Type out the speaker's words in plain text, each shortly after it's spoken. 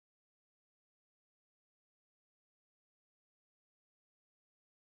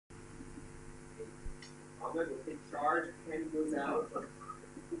all good. We'll take charge. Pen goes out.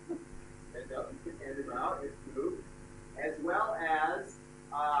 And up, you can hand it out. It's moved. As well as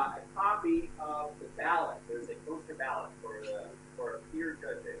a copy of the ballot. There's a poster ballot for peer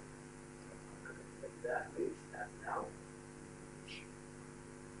judging. Take that, please. Pass it out.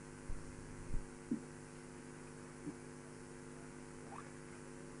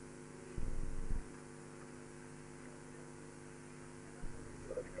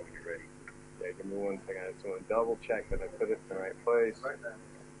 Okay, give me 1 second. I just want to double check that I put it in the right place. Right there.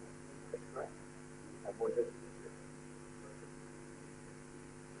 Right. Have more judges.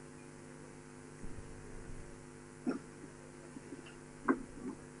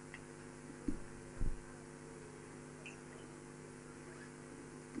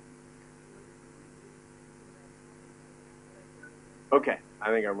 Okay,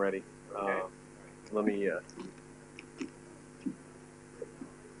 I think I'm ready. Okay. Let me.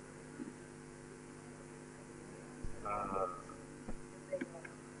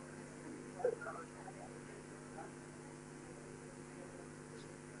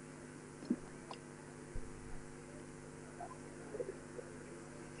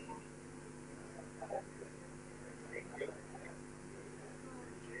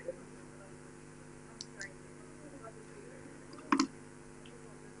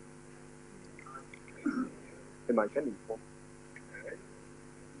 Am I pending for? Okay.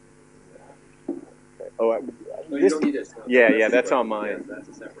 Oh, No, you don't need this. No. Yeah, that's on mine. Yes, that's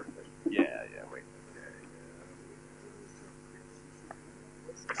a separate thing. Yeah, wait.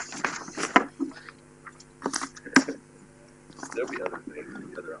 There'll be other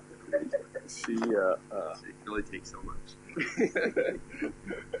things, other opportunities. She, It really takes so much.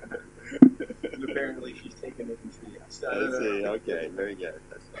 And apparently she's taken it and she I see. Okay, very good.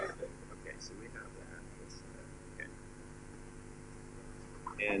 That's fine. Okay, so we have that.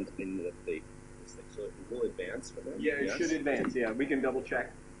 Okay. And in the thing, so it will advance for them? yeah, it Yes? should advance. Yeah, we can double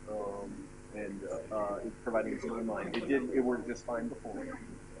check. Providing it's not mine. It worked just fine before.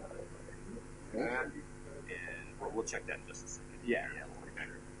 And we'll check that in just a second. Yeah.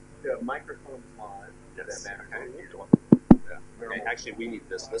 The microphone's live. Yes. That matters. Yeah. Okay, actually, we need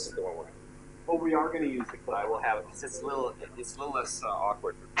this. This is the one we're. Oh, we are going to use the clip. I will have it because it's a little less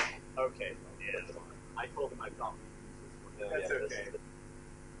awkward for me. Okay. Yeah. I told him I thought we No, That's yeah, this okay. is the-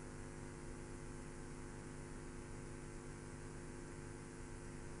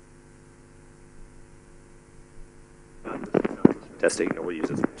 Testing. No, we'll use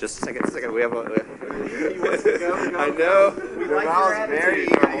this. Just a second. We have a. He wants to go. I know. We The like your mouse very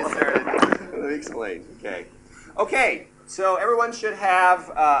attitude. eager to get started. Let me explain. Okay. Okay. So everyone should have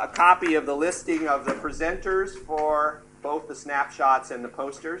a copy of the listing of the presenters for both the snapshots and the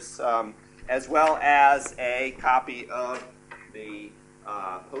posters, as well as a copy of the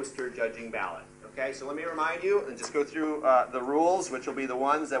poster judging ballot. Okay. So let me remind you and just go through the rules, which will be the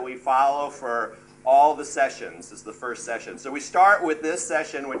ones that we follow for all the sessions. This is the first session. So we start with this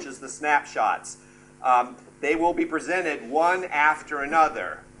session, which is the snapshots. They will be presented one after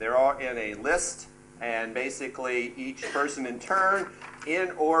another. They're all in a list, and basically each person in turn, in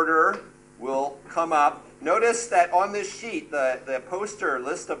order, will come up. Notice that on this sheet, the poster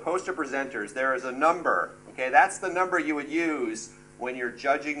list of poster presenters, there is a number. Okay, that's the number you would use when you're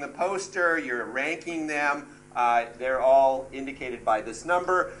judging the poster, you're ranking them. They're all indicated by this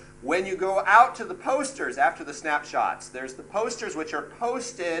number. When you go out to the posters after the snapshots, there's the posters which are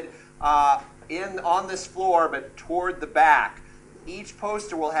posted on this floor but toward the back. Each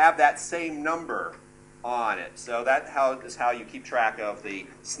poster will have that same number on it. So that is how you keep track of the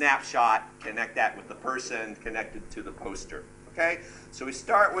snapshot, connect that with the person connected to the poster. Okay? So we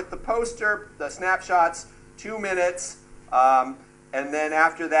start with the poster, the snapshots, 2 minutes, and then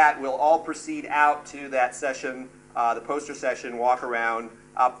after that we'll all proceed out to that session, the poster session, walk around.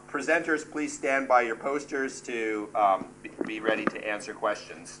 Presenters, please stand by your posters to be ready to answer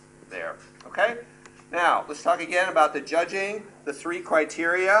questions there. Okay? Now, let's talk again about the judging, the 3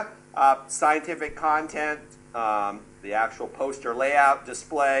 criteria, scientific content, the actual poster layout,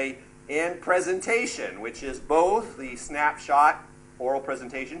 display, and presentation, which is both the snapshot oral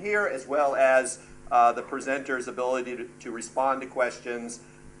presentation here as well as the presenter's ability to respond to questions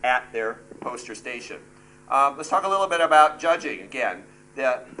at their poster station. Let's talk a little bit about judging again.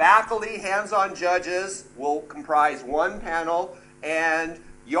 The faculty hands-on judges will comprise one panel, and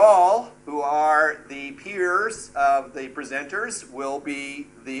y'all, who are the peers of the presenters, will be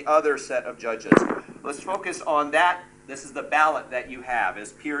the other set of judges. Let's focus on that. This is the ballot that you have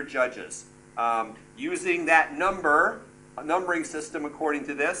as peer judges. Using that numbering system according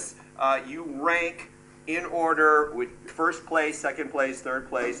to this, you rank in order with first place, second place, third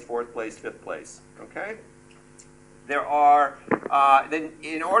place, fourth place, fifth place. Okay? There are, then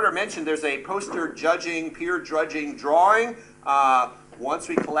in order mentioned, there's a poster judging, peer judging drawing. Once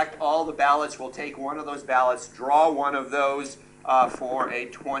we collect all the ballots, we'll take one of those ballots, draw one of those for a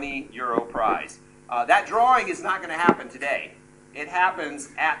 €20 prize. That drawing is not going to happen today. It happens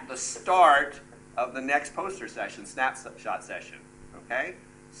at the start of the next poster session, snapshot session. Okay?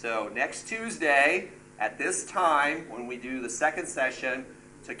 So next Tuesday, at this time, when we do the second session,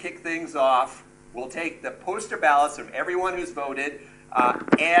 to kick things off, we'll take the poster ballots of everyone who's voted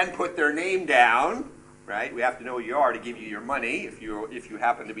and put their name down. Right? We have to know who you are to give you your money if you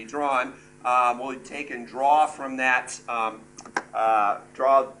happen to be drawn. We'll take and draw from that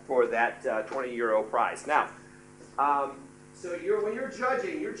draw for that €20 prize. Now, so when you're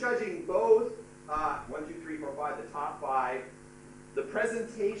judging both 1, 2, 3, 4, 5, the top 5, the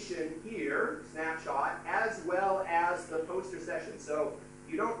presentation here, snapshot, as well as the poster session. So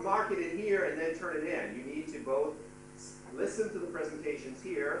you don't mark it in here and then turn it in. You need to both listen to the presentations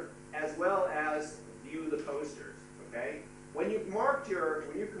here as well as view the posters. Okay? When you've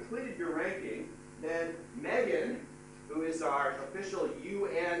completed your ranking, then Megan, who is our official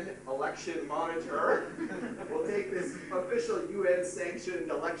UN election monitor, will take this official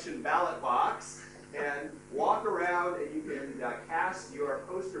UN-sanctioned election ballot box and walk around, and you can cast your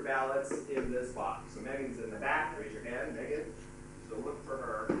poster ballots in this box. So Megan's in the back. Raise your hand, Megan. So look for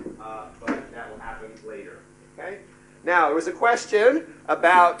her, but that will happen later. Okay? Now, there was a question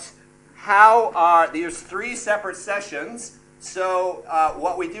about there's 3 separate sessions. So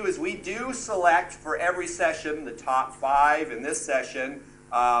what we do is we do select for every session the top 5 in this session,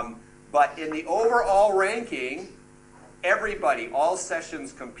 but in the overall ranking, all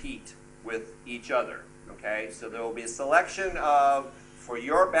sessions compete with each other. Okay, so there will be a selection of, for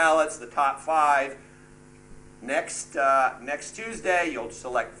your ballots, the top 5. Next Tuesday, you'll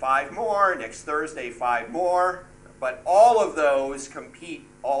select 5 more. Next Thursday, 5 more. But all of those compete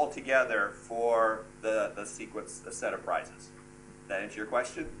all together for the set of prizes. Does that answer your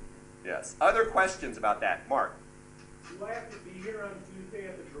question? Yes. Other questions about that? Mark? Do I have to be here on Tuesday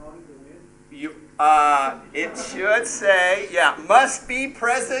at the drawing to win? It should say, must be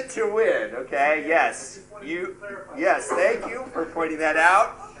present to win. Okay, yes. Yes, thank you for pointing that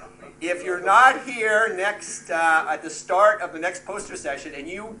out. If you're not here at the start of the next poster session and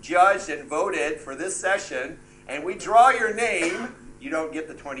you judged and voted for this session, and we draw your name, you don't get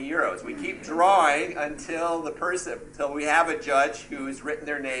the €20. We keep drawing until we have a judge who's written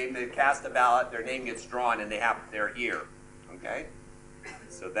their name, they cast a ballot, their name gets drawn, and they're here. Okay?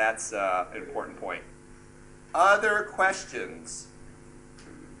 So that's an important point. Other questions?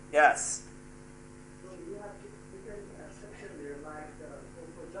 Yes? So you have different sections there, like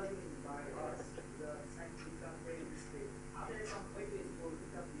for judging by us, the scientific rating state. Are there some weights for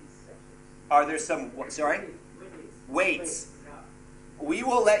each of these sections? Are there some, weights? We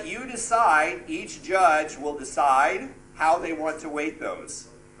will let you decide. Each judge will decide how they want to weight those.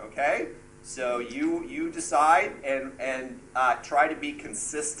 Okay? So you decide and try to be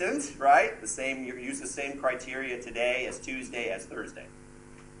consistent, right? You use the same criteria today as Tuesday as Thursday.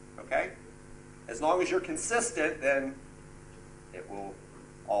 Okay? As long as you're consistent, then it will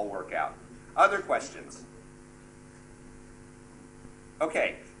all work out. Other questions?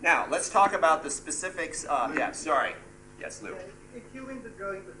 Okay. Now let's talk about the specifics. Yes, Lou. If you win the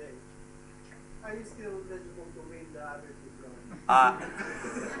drawing today, are you still eligible to win the other 2 drawings?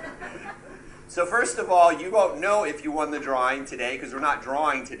 So first of all, you won't know if you won the drawing today because we're not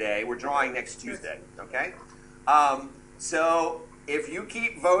drawing today. We're drawing next Tuesday. Okay? So if you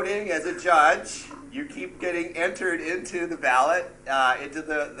keep voting as a judge, you keep getting entered into the ballot, into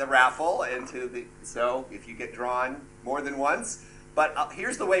the raffle, so if you get drawn more than once. But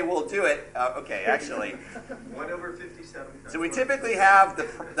here's the way we'll do it. 1/57. So we typically have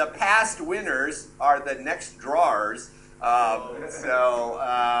the past winners are the next drawers. It'll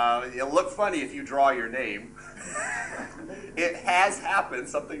look funny if you draw your name. It has happened.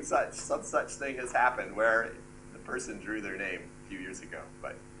 Some such thing has happened where the person drew their name a few years ago.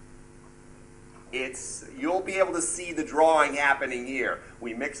 But you'll be able to see the drawing happening here.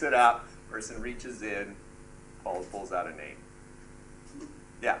 We mix it up. Person reaches in, pulls out a name.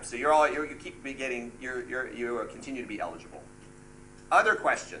 Yeah. So you continue to be eligible. Other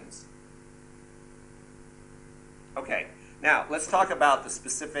questions? Okay, now let's talk about the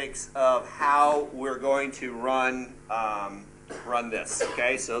specifics of how we're going to run this.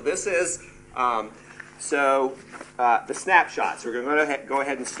 Okay, so this is the snapshots. We're going to go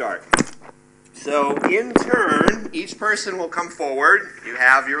ahead and start. So in turn, each person will come forward. You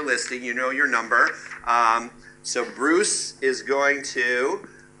have your listing. You know your number. So Bruce is going to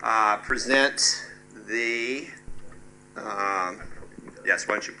present the Yes,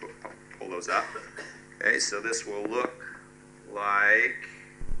 why don't you pull those up? Okay, so this will look like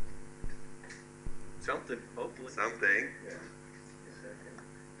Something, hopefully. something. Yeah.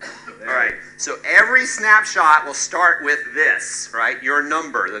 All right, so every snapshot will start with this, right? Your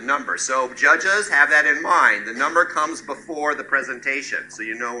number, the number. So judges, have that in mind. The number comes before the presentation, so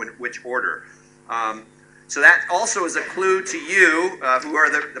you know in which order. So that also is a clue to you, who are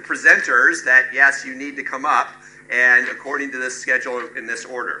the presenters, that yes, you need to come up, and according to this schedule in this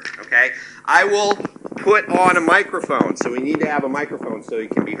order, okay? I will put on a microphone, so we need to have a microphone so you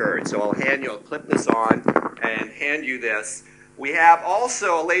can be heard. So I'll clip this on and hand you this. We have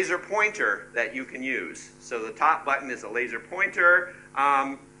also a laser pointer that you can use. So the top button is a laser pointer.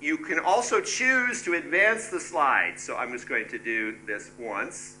 You can also choose to advance the slides. So I'm just going to do this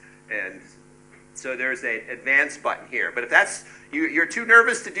once, and so there's an advance button here. But if you're too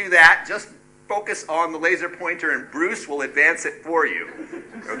nervous to do that, just focus on the laser pointer and Bruce will advance it for you.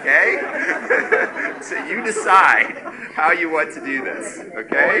 Okay? So you decide how you want to do this.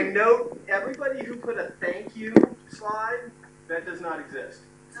 Okay? And note, everybody who put a thank you slide, that does not exist.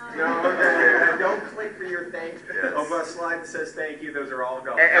 No, don't click for your thanks. Yes. Of a slide that says thank you, those are all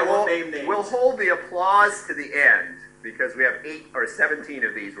gone. And we'll name names. we'll hold the applause to the end because we have 8 or 17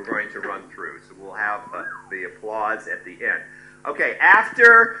 of these we're going to run through. So we'll have the applause at the end. Okay,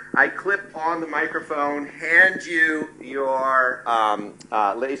 after I clip on the microphone, hand you your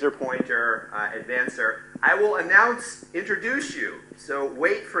laser pointer advancer, I will introduce you. So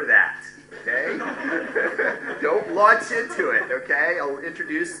wait for that, okay? Don't launch into it, okay? I'll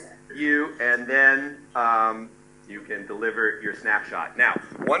introduce you, and then you can deliver your snapshot. Now,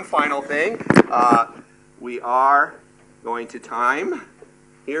 one final thing. We are going to time.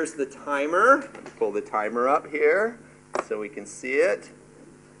 Here's the timer. Pull the timer up here so we can see it.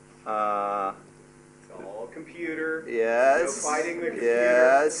 It's all computer. Yes. No fighting the computer.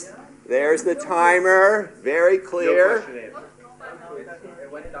 Yes. There's the timer. Very clear. No question asked.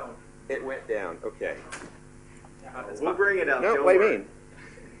 It went down. It went down. Okay. We'll bring it up. No, don't what do you worry. mean?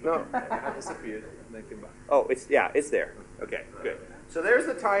 No. It disappeared. Then came back. Oh, it's there. Okay, good. So there's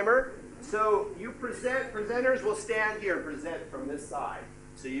the timer. So you presenters will stand here and present from this side.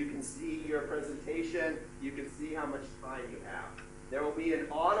 So you can see your presentation, you can see how much time you have. There will be an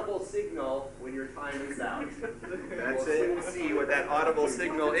audible signal when your time is out. That's We'll see what that audible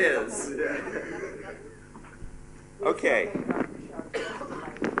signal is. Okay.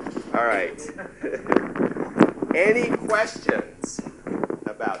 All right. Any questions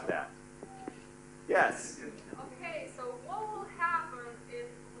about that? Yes. Okay, so what will happen if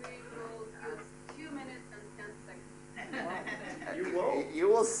we will use 2 minutes and 10 seconds? You won't. You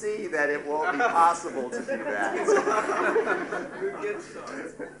will see that it won't be possible to do that. Who gets some?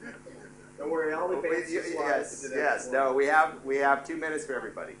 Don't worry, I'll advance the slides. Yes. No, we have 2 minutes for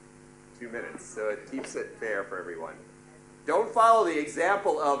everybody. 2 minutes, so it keeps it fair for everyone. Don't follow the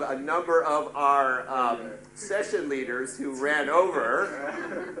example of a number of our session leaders who ran over.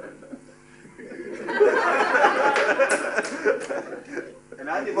 And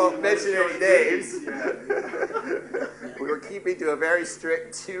I didn't won't even mention know any names. Yeah. We were keeping to a very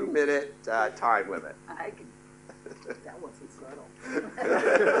strict 2-minute time limit. That wasn't subtle.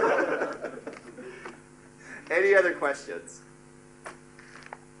 Any other questions?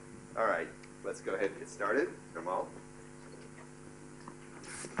 All right, let's go ahead and get started. Jamal.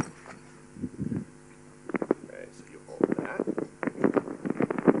 Okay, so you hold that.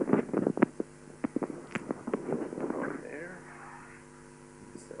 On there.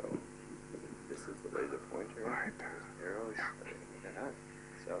 So this is the laser pointer. All right. Arrows. That.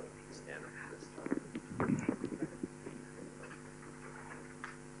 So stand up this time.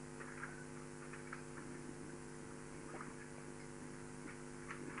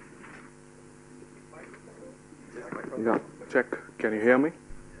 Yeah, check. Can you hear me?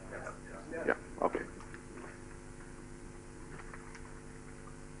 Yeah, okay.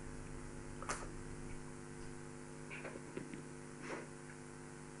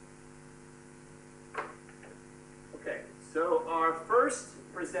 Okay, so our first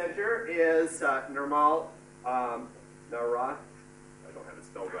presenter is Nirmal Nara. I don't have it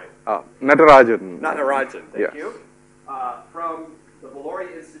spelled right. Natarajan. Natarajan, thank Yes. you. From the Vellore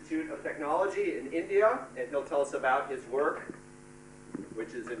Institute of Technology in India, and he'll tell us about his work,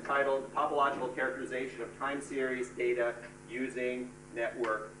 which is entitled Topological Characterization of Time Series Data Using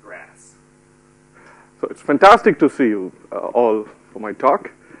Network Graphs. So it's fantastic to see you all for my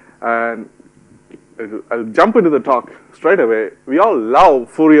talk. And I'll jump into the talk straight away. We all love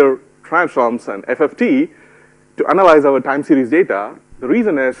Fourier transforms and FFT to analyze our time series data. The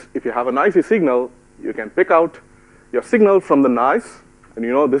reason is if you have a noisy signal, you can pick out your signal from the noise, and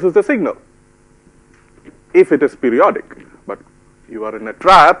you know this is the signal, if it is periodic. But you are in a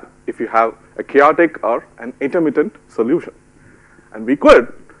trap if you have a chaotic or an intermittent solution. And we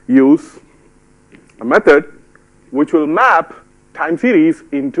could use a method which will map time series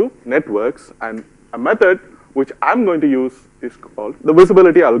into networks, and a method which I'm going to use is called the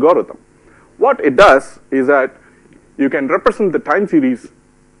visibility algorithm. What it does is that you can represent the time series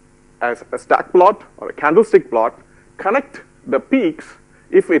as a stack plot or a candlestick plot, connect the peaks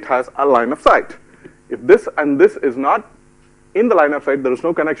if it has a line of sight. If this and this is not in the line of sight, there is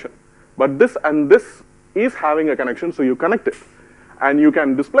no connection. But this and this is having a connection, so you connect it. And you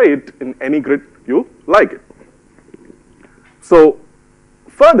can display it in any grid you like it. So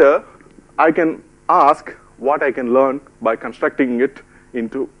further, I can ask what I can learn by constructing it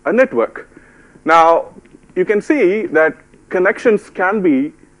into a network. Now, you can see that connections can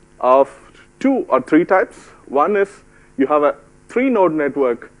be of 2 or 3 types. One is you have a 3-node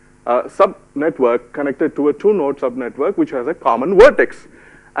network, sub-network connected to a 2-node sub-network which has a common vertex.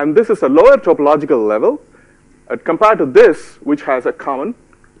 And this is a lower topological level compared to this, which has a common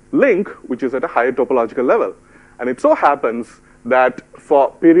link, which is at a higher topological level. And it so happens that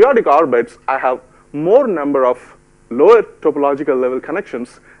for periodic orbits, I have more number of lower topological level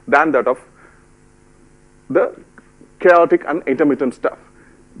connections than that of the chaotic and intermittent stuff.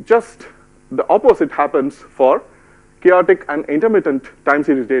 Just the opposite happens for chaotic and intermittent time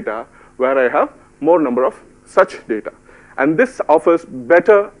series data, where I have more number of such data. And this offers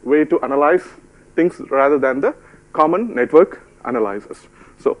better way to analyze things rather than the common network analyzers.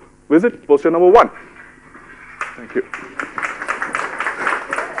 So visit poster number 1. Thank you.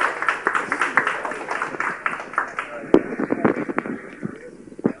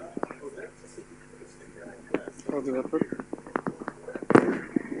 How did that work?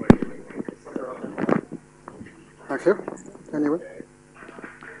 Back here? Anyway.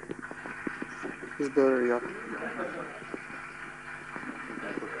 It's better, yeah.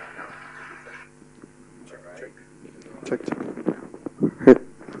 Check.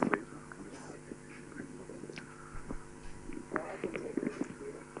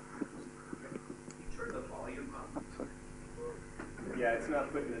 Yeah, it's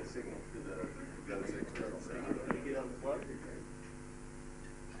not putting the signal to those external signals. Can you get on the plug?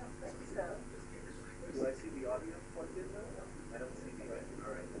 Do I see the audio plugged in though? I don't see the audio.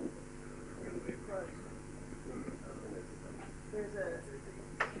 All right. There's a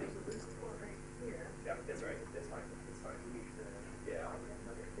loose port right here. Yeah, that's right. That's fine. That's fine. Yeah.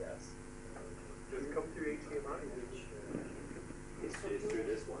 Yes. Does it come through HDMI? It's through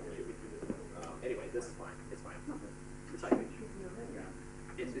this one. It should be through this one. Anyway, this is fine. It's fine. It's fine.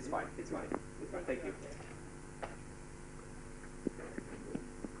 It's fine. It's fine. It's fine. Thank you.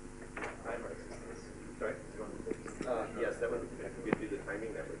 Sorry? Yes, that would, if you could do the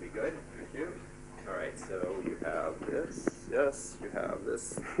timing, that would be good. Thank you. All right, so you have this. Yes, you have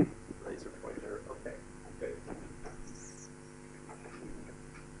this laser pointer. Okay, good.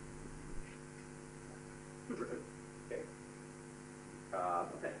 Okay.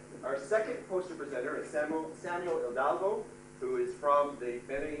 Okay. Our second poster presenter is Samuel Hidalgo, who is from the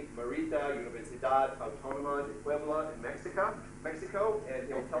Benemérita Universidad Autónoma de Puebla in Mexico, and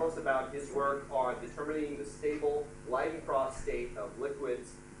he'll tell us about his work on determining the stable Leidenfrost state of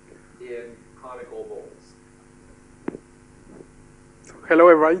liquids in conical bowls. Hello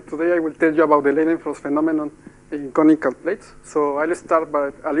everybody, today I will tell you about the Leidenfrost phenomenon in conical plates. So I'll start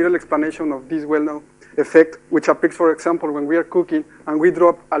by a little explanation of this well-known effect, which appears, for example, when we are cooking and we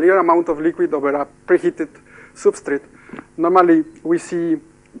drop a little amount of liquid over a preheated substrate. Normally, we see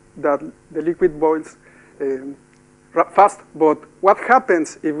that the liquid boils fast, but what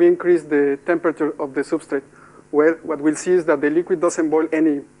happens if we increase the temperature of the substrate? Well, what we'll see is that the liquid doesn't boil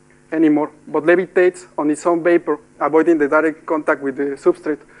anymore, but levitates on its own vapor, avoiding the direct contact with the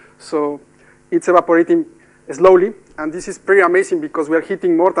substrate. So it's evaporating slowly, and this is pretty amazing because we are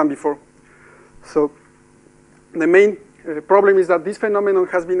heating more than before. So the main problem is that this phenomenon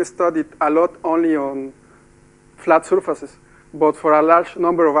has been studied a lot only on flat surfaces, but for a large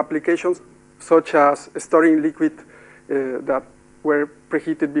number of applications, such as storing liquid that were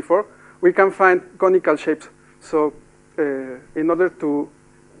preheated before, we can find conical shapes. So in order to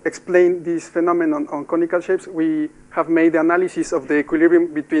explain this phenomenon on conical shapes, we have made the analysis of the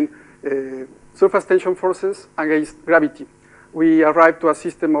equilibrium between surface tension forces against gravity. We arrived to a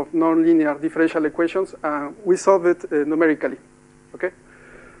system of nonlinear differential equations, and we solved it numerically. Okay?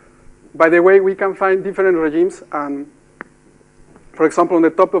 By the way, we can find different regimes, and for example, on the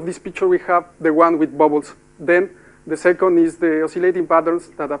top of this picture, we have the one with bubbles. Then the second is the oscillating patterns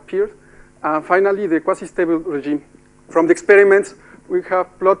that appear, and finally, the quasi-stable regime. From the experiments, we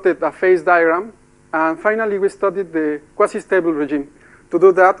have plotted a phase diagram. And finally, we studied the quasi-stable regime. To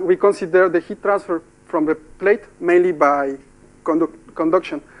do that, we consider the heat transfer from the plate mainly by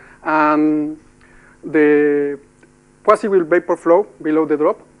conduction. And the quasi-wheel vapor flow below the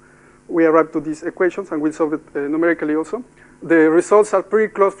drop. We arrived to these equations, and we'll solve it numerically also. The results are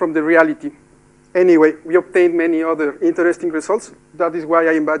pretty close from the reality. Anyway, we obtained many other interesting results. That is why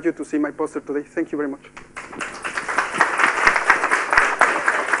I invite you to see my poster today. Thank you very much.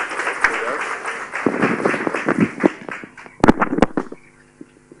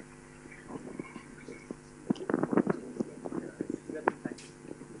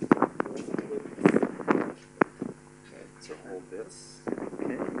 So hold this.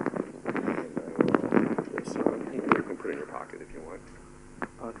 Okay. And I will put this on here. You can put it in your pocket if you want.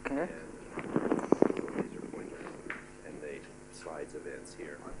 Okay. Laser pointer and the slides events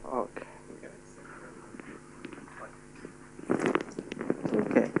here. Okay. Okay.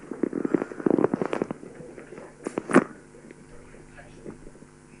 Okay.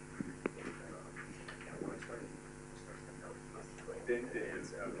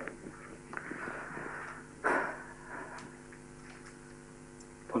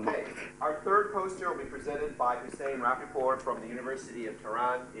 Okay, our third poster will be presented by Hussein Rappaport from the University of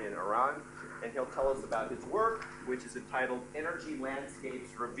Tehran in Iran, and he'll tell us about his work, which is entitled Energy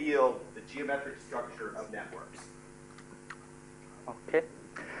Landscapes Reveal the Geometric Structure of Networks. Okay.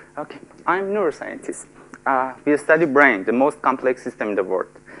 Okay. I'm a neuroscientist. We study brain, the most complex system in the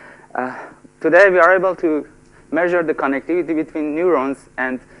world. Today we are able to measure the connectivity between neurons,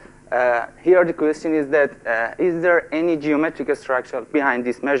 and here the question is that is there any geometric structure behind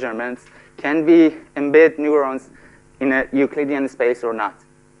these measurements? Can we embed neurons in a Euclidean space or not?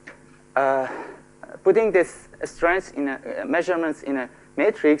 Putting this strength in measurements in a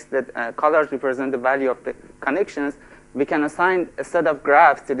matrix that colors represent the value of the connections, we can assign a set of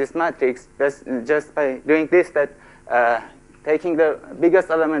graphs to this matrix just by doing this, that taking the biggest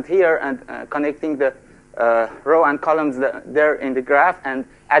element here and connecting the row and columns there in the graph and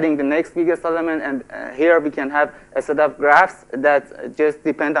adding the next biggest element. And here we can have a set of graphs that just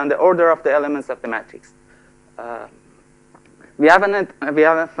depend on the order of the elements of the matrix. We have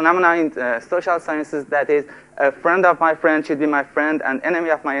a phenomenon in social sciences that is a friend of my friend should be my friend, and enemy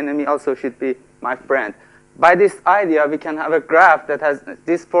of my enemy also should be my friend. By this idea, we can have a graph that has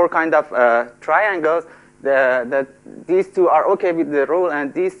these four kind of triangles that these two are okay with the rule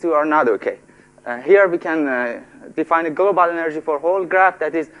and these two are not okay. Here we can define a global energy for whole graph,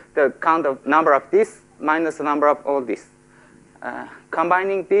 that is the count of number of this minus the number of all this.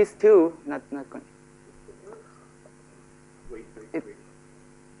 Combining these two, not going. Wait.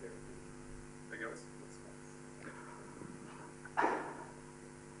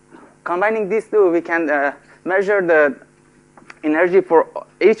 Combining these two, we can measure the energy for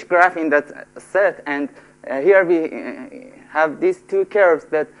each graph in that set. And here we have these two curves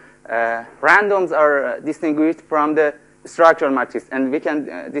that randoms are distinguished from the structural matrix, and we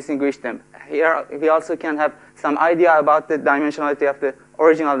can distinguish them. Here we also can have some idea about the dimensionality of the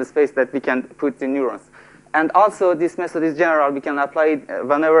original space that we can put the neurons. And also, this method is general. We can apply it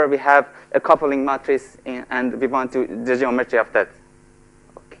whenever we have a coupling matrix and we want to the geometry of that.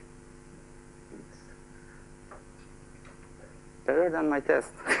 Okay. Better than my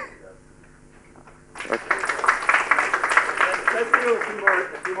test. Okay. Let's do a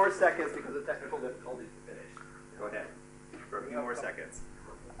few more seconds because of technical difficulties to finish. Go ahead. For a few more seconds.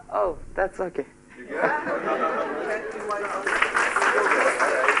 Oh, that's okay. You good?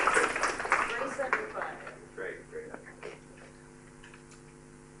 Great.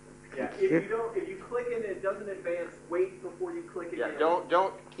 Yeah, if you click and it doesn't advance, wait before you click again. Yeah,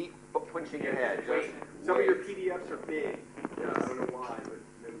 don't keep punching your head. Some of your PDFs are big. Yeah, I don't know why, but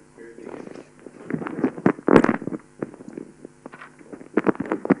it's very big.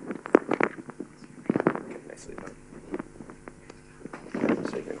 Nicely done.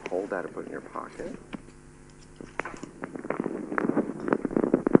 So you can hold that and put it in your pocket.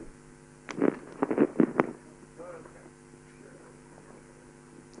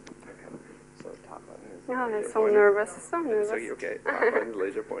 Yeah, I'm so nervous. So nervous. So you okay? Top button,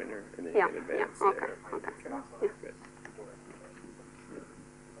 laser pointer, and then you can advance. Yeah. Okay. Yeah. Good.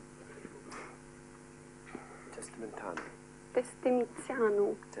 Testimiziano.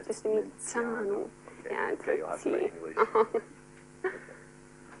 Yeah, Okay, you'll have to write English.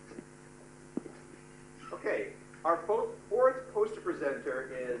 Okay, our fourth poster presenter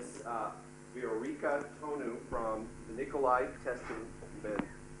is Viorica Tonu from the Nicolae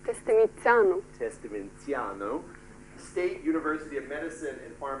Testimiziano State University of Medicine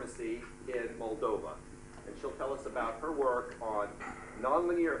and Pharmacy in Moldova. and she'll tell us about her work on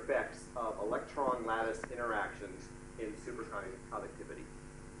nonlinear effects of electron lattice interactions in superconductivity.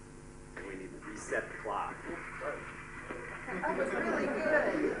 And we need to reset the clock. That was really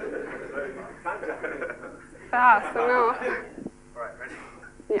good. Fast, no. All right, ready?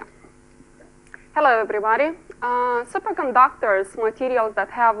 Yeah. Hello, everybody. Superconductors, materials that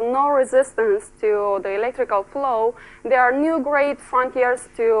have no resistance to the electrical flow, they are new great frontiers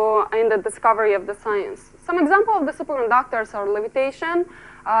in the discovery of the science. Some examples of the superconductors are levitation,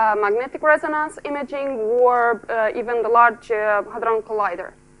 magnetic resonance imaging, or even the Large Hadron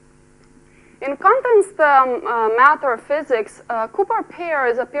Collider. In condensed matter physics, Cooper pair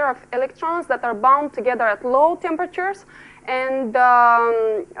is a pair of electrons that are bound together at low temperatures, and they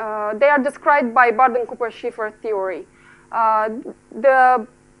are described by Barden-Cooper-Schiffer theory. The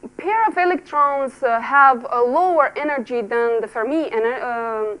pair of electrons have a lower energy than the Fermi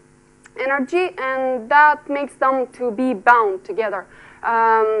energy, and that makes them to be bound together.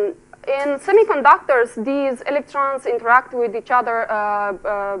 In semiconductors, these electrons interact with each other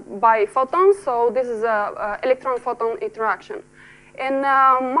by photons, so this is an electron-photon interaction. And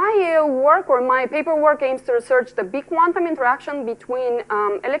my work or my paperwork aims to research the big quantum interaction between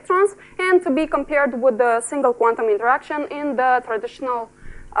electrons and to be compared with the single quantum interaction in the traditional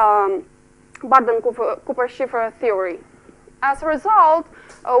Barden-Cooper-Schiffer theory. As a result,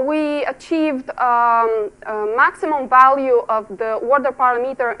 we achieved a maximum value of the order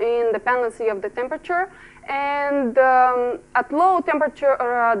parameter in dependency of the temperature. And at low temperature,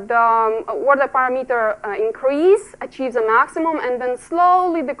 the order parameter achieves a maximum, and then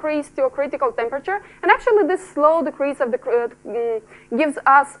slowly decrease to a critical temperature. And actually, this slow decrease of the gives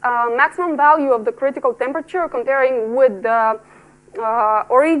us a maximum value of the critical temperature, comparing with the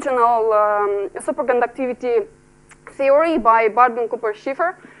original superconductivity theory by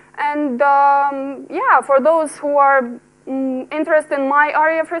Barden-Cooper-Schiffer. And yeah, for those who are interested in my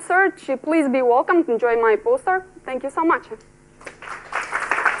area of research, please be welcome to enjoy my poster. Thank you so much.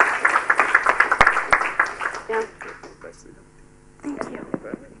 Yeah. Thank you.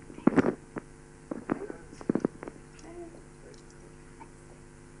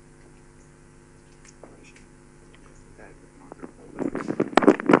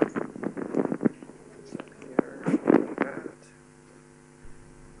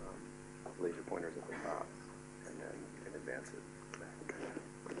 Laser pointers at the top, and then you can advance it back.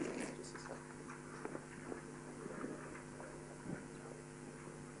 Just a second.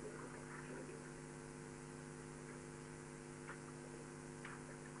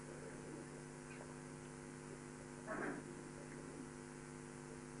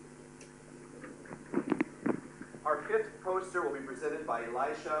 Our fifth poster will be presented by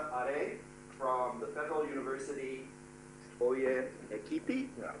Elisha Are from the Federal University Oye Ekiti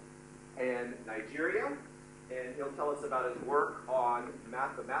in Nigeria, and he'll tell us about his work on the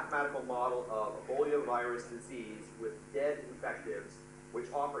mathematical model of Ebola virus disease with dead infectives,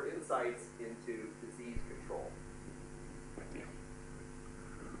 which offer insights into disease control.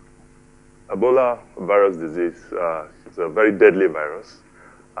 Ebola virus disease is a very deadly virus.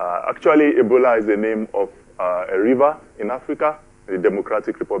 Actually, Ebola is the name of a river in Africa, the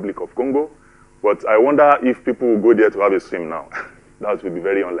Democratic Republic of Congo. But I wonder if people will go there to have a swim now. That would be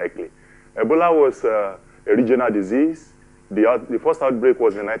very unlikely. Ebola was a regional disease. The first outbreak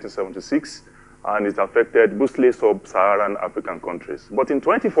was in 1976, and it affected mostly sub-Saharan African countries. But in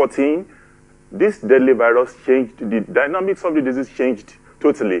 2014, this deadly virus changed, the dynamics of the disease changed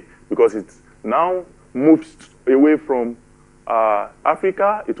totally, because it now moved away from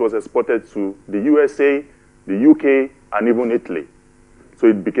Africa. It was exported to the USA, the UK, and even Italy. So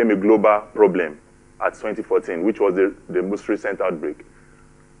it became a global problem at 2014, which was the most recent outbreak.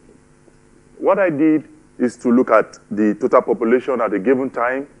 What I did is to look at the total population at a given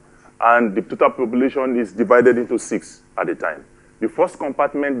time, and the total population is divided into 6 at a time. The first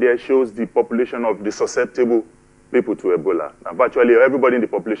compartment there shows the population of the susceptible people to Ebola. Now, virtually everybody in the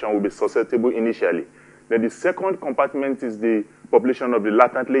population will be susceptible initially. Then the second compartment is the population of the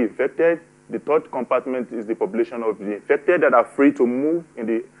latently infected. The third compartment is the population of the infected that are free to move in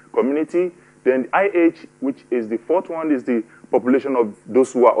the community. Then IH, which is the fourth one, is the population of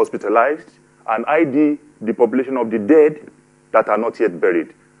those who are hospitalized. And ID, the population of the dead that are not yet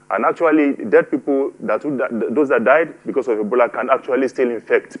buried. And actually, dead people, those that died because of Ebola, can actually still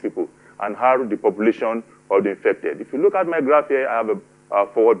infect people and harm the population of the infected. If you look at my graph here, I have a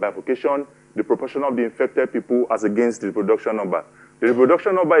forward bifurcation, the proportion of the infected people as against the reproduction number. The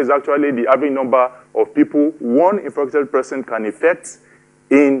reproduction number is actually the average number of people one infected person can infect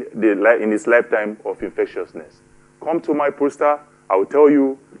in his lifetime of infectiousness. Come to my poster, I will tell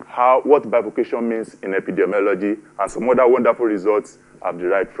you what bifurcation means in epidemiology and some other wonderful results I've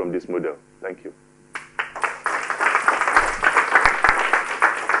derived from this model. Thank you.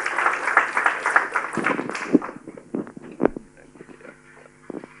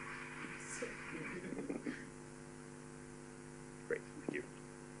 Great, thank you.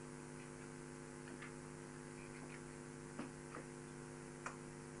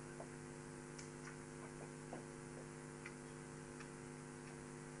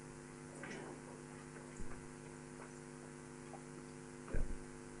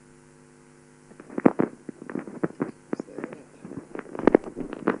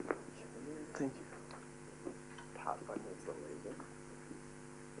 Thank you. Top button is the laser.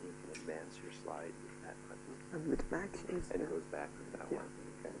 And you can advance your slide with that button. And with back is And it goes back with that one.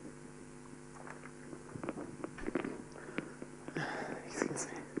 Okay. excuse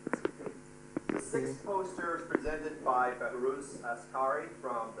me. The sixth poster is presented by Behruz Askari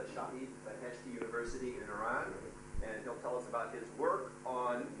from the Shahid Beheshti University in Iran. And he'll tell us about his work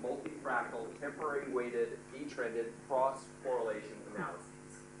on multifractal temporary weighted detrended cross-correlation analysis.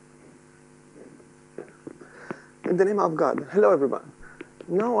 In the name of God. Hello, everyone.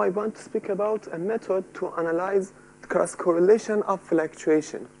 Now I want to speak about a method to analyze the cross-correlation of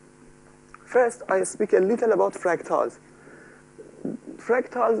fluctuation. First, I speak a little about fractals.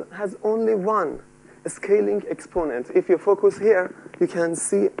 Fractals has only one scaling exponent. If you focus here, you can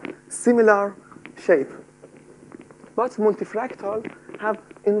see similar shape. But multifractal have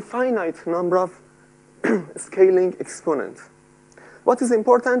infinite number of scaling exponents. What is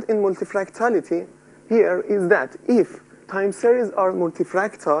important in multifractality here is that if time series are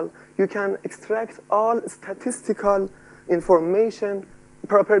multifractal, you can extract all statistical information,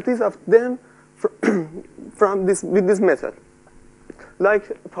 properties of them from with this method,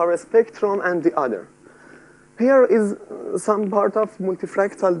 like power spectrum and the other. Here is some part of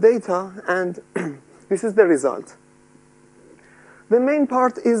multifractal data, and this is the result. The main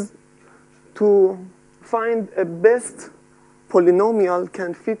part is to find a best polynomial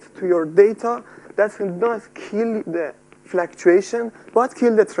can fit to your data that will not kill the fluctuation, but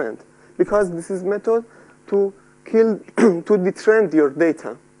kill the trend. Because this is method to kill, to detrend your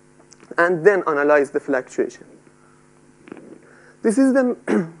data, and then analyze the fluctuation. This is the,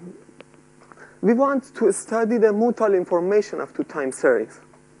 we want to study the mutual information of two time series.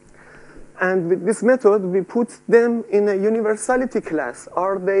 And with this method, we put them in a universality class.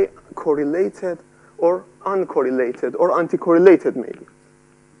 Are they correlated or uncorrelated or anti-correlated maybe?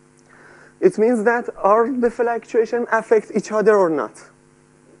 It means that are the fluctuation affect each other or not?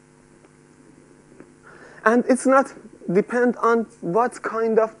 And it's not depend on what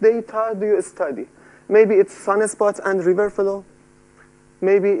kind of data do you study. Maybe it's sunspots and river flow.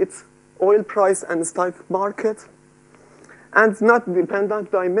 Maybe it's oil price and stock market. And not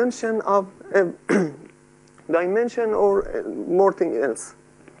dependent dimension of dimension or more thing else.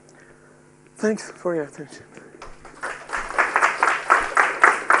 Thanks for your attention.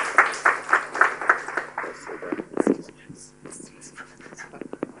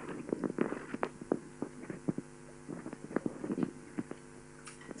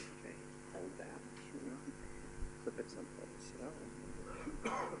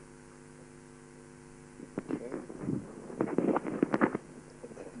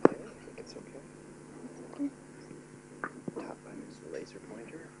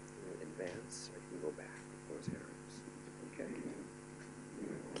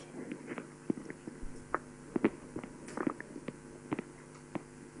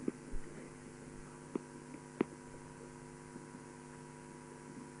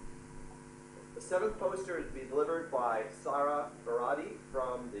 The seventh poster is to be delivered by Sarah Baradi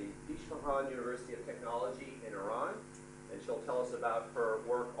from the Isfahan University of Technology in Iran, and she'll tell us about her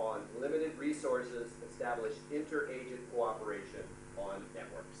work on limited resources, established inter-agent cooperation on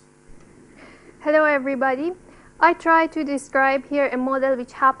networks. Hello, everybody. I try to describe here a model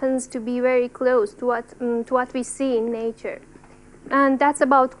which happens to be very close to what we see in nature, and that's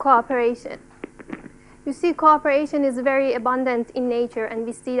about cooperation. You see, cooperation is very abundant in nature, and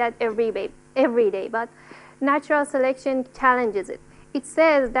we see that every day, but natural selection challenges it. It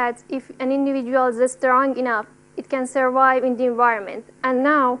says that if an individual is strong enough, it can survive in the environment. And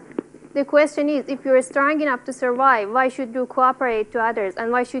now, the question is, if you're strong enough to survive, why should you cooperate to others,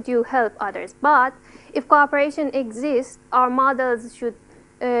 and why should you help others? But if cooperation exists, our models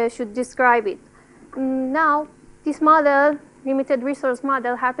should describe it. Now, this model, limited resource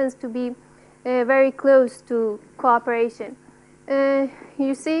model, happens to be very close to cooperation.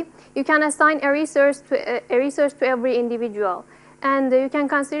 You see, you can assign a resource to every individual, and you can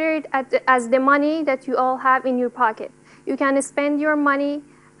consider it as the money that you all have in your pocket. You can spend your money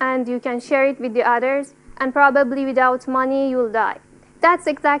and you can share it with the others, and probably without money you'll die. That's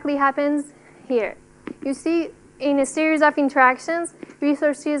exactly happens here. You see, in a series of interactions,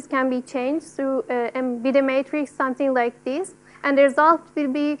 resources can be changed through with a matrix, something like this, and the result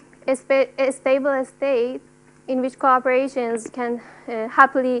will be a stable state in which cooperations can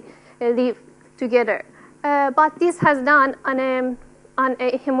happily live together. But this has done on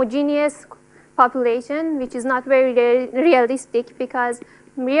a homogeneous population, which is not very realistic because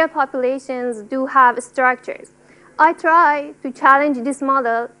real populations do have structures. I try to challenge this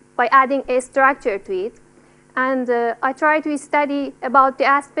model by adding a structure to it, and I try to study about the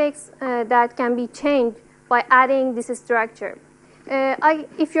aspects that can be changed by adding this structure.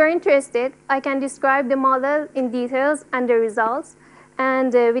 If you're interested, I can describe the model in details and the results.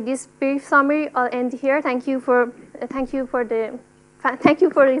 And with this brief summary, I'll end here. Thank you for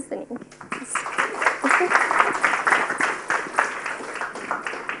listening.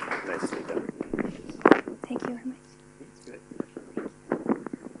 Nicely done. Thank you very much. That's good.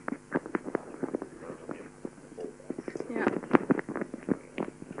 Yeah.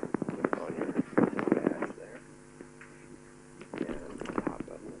 On your badge there. And the top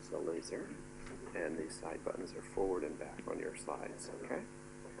button is the laser. And these side buttons are forward and back on your slides, okay?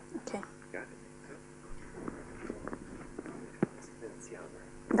 Okay. Got it.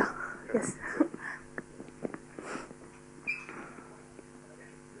 Yes.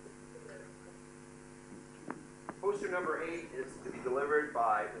 Poster number 8 is to be delivered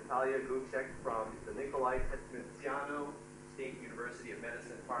by Natalia Gucek from the Nicolae Petmițianu State University of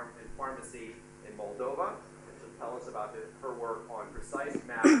Medicine and Pharmacy in Moldova. And she'll tell us about her work on precise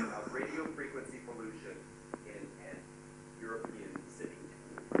mapping of radio frequency pollution in an European city.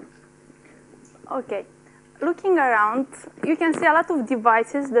 Okay. Looking around, you can see a lot of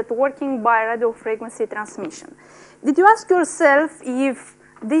devices that working by radio frequency transmission. Did you ask yourself if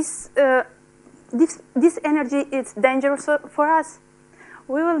this energy is dangerous for us?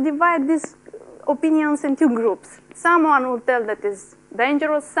 We will divide these opinions into groups. Someone will tell that is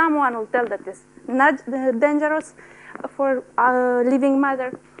dangerous, someone will tell that is not dangerous for living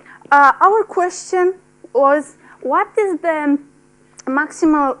matter. Our question was, what is the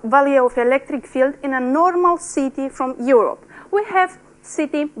maximal value of electric field in a normal city from Europe? We have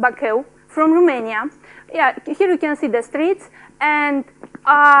city Bacău from Romania. Yeah, here you can see the streets, and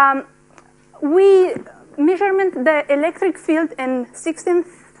we measurement the electric field in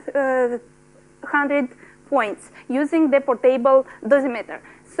 1600 points using the portable dosimeter.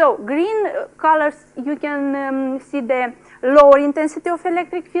 So green colors, you can see the lower intensity of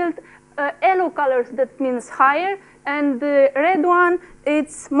electric field. Yellow colors, that means higher, and the red one,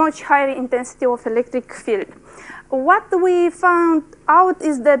 it's much higher intensity of electric field. What we found out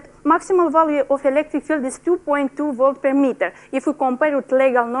is that maximal value of electric field is 2.2 volt per meter if we compare with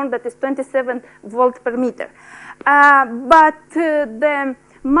legal norm that is 27 volt per meter. But the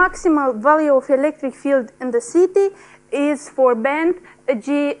maximal value of electric field in the city is for band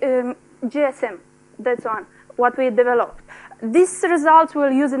GSM. That's what we developed. These results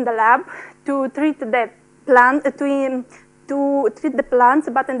we'll use in the lab to treat the plant, to treat the plants,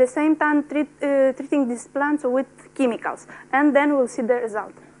 but at the same time treating these plants with chemicals. And then we'll see the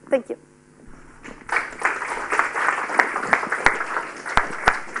result. Thank you.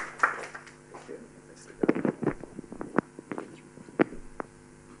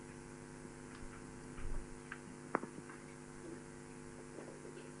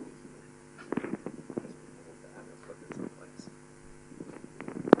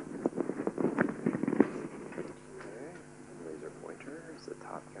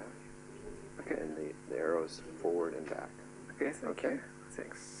 Forward and back. Okay, okay.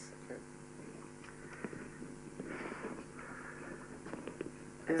 Thanks. Okay.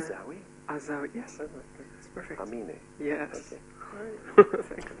 Azawi? Azawi, yes, that's perfect. Amine. Yes. Okay.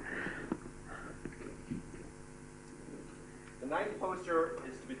 Thank you. The ninth poster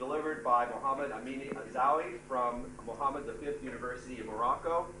is to be delivered by Mohammed Amine Azawi from Mohammed V University of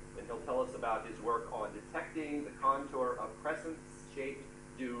Morocco, and he'll tell us about his work on detecting the contour of crescent-shaped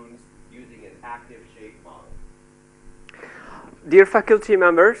dunes using an active shape model. Dear faculty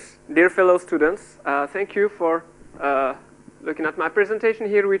members, dear fellow students, thank you for looking at my presentation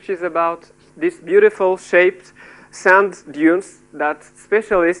here, which is about these beautiful shaped sand dunes that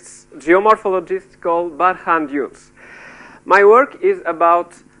specialists, geomorphologists call Barhan dunes. My work is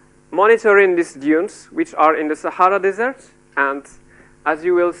about monitoring these dunes, which are in the Sahara Desert, and as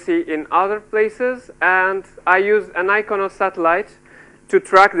you will see in other places, and I use an Iconos satellite to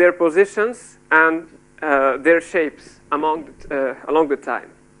track their positions and their shapes along the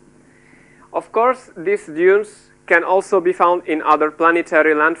time. Of course, these dunes can also be found in other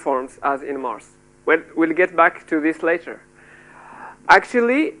planetary landforms, as in Mars. We'll get back to this later.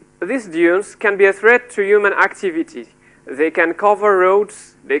 Actually, these dunes can be a threat to human activity. They can cover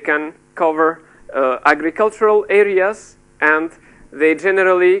roads, they can cover agricultural areas, and they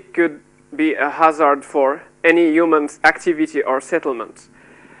generally could be a hazard for any human activity or settlement.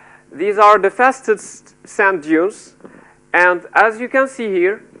 These are the fastest sand dunes, and as you can see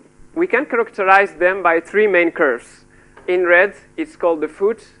here, we can characterize them by three main curves. In red, it's called the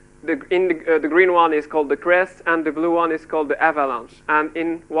foot. The green one is called the crest, and the blue one is called the avalanche. And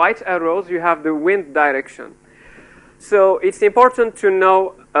in white arrows, you have the wind direction. So it's important to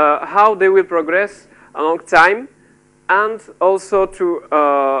know how they will progress along time, and also to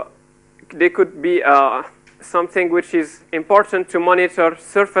they could be something which is important to monitor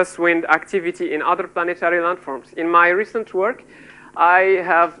surface wind activity in other planetary landforms. In my recent work, I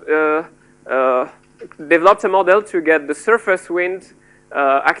have developed a model to get the surface wind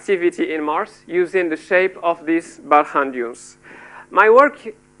activity in Mars using the shape of these Barkhan dunes. My work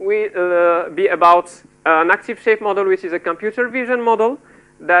will be about an active shape model, which is a computer vision model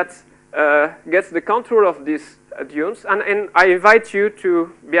that gets the contour of these dunes. And I invite you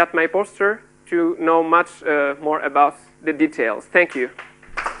to be at my poster to know much more about the details. Thank you.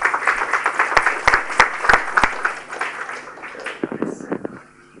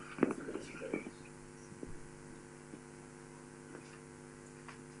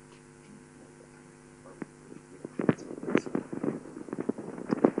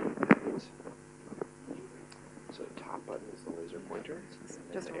 So the top button is the laser pointer,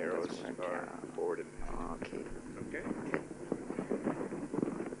 and the arrows are forward and back. Okay. Okay.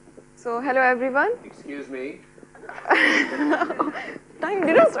 So, hello everyone. Excuse me. Time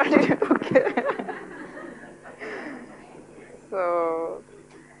didn't start yet. Okay. So,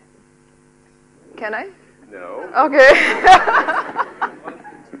 can I? No. Okay.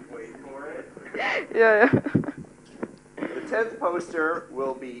 Yeah. The 10th poster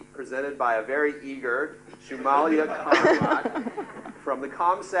will be presented by a very eager Shumalia Khanwat from the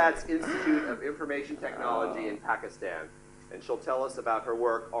ComSat's Institute of Information Technology in Pakistan. And she'll tell us about her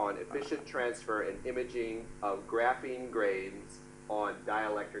work on efficient transfer and imaging of graphene grains on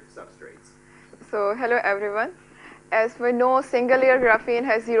dielectric substrates. So, hello everyone. As we know, single-layer graphene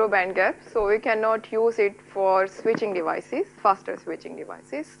has zero band gap, so we cannot use it for switching devices, faster switching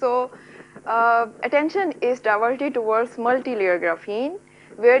devices. So, attention is diverted towards multi-layer graphene,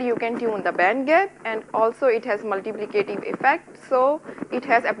 where you can tune the band gap, and also it has multiplicative effect, so it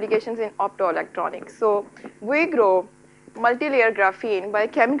has applications in optoelectronics. So, we grow multi-layer graphene by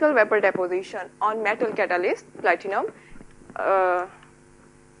chemical vapor deposition on metal catalyst, platinum,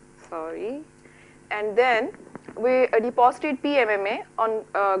 and then we deposited PMMA on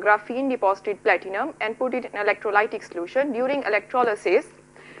graphene deposited platinum and put it in electrolytic solution. During electrolysis,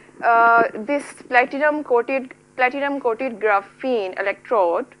 this platinum coated graphene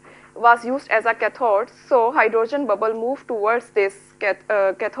electrode was used as a cathode, so hydrogen bubble moved towards this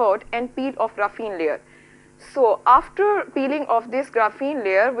cathode and peel off graphene layer. So after peeling off this graphene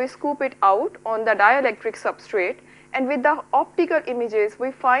layer, we scoop it out on the dielectric substrate, and with the optical images,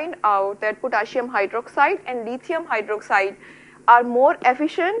 we find out that potassium hydroxide and lithium hydroxide are more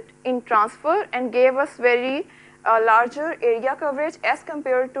efficient in transfer and gave us very larger area coverage as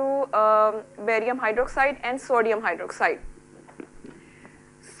compared to barium hydroxide and sodium hydroxide.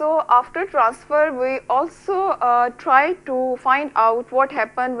 So after transfer, we also try to find out what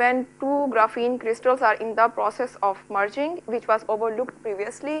happened when two graphene crystals are in the process of merging, which was overlooked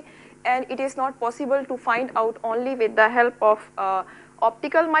previously, and it is not possible to find out only with the help of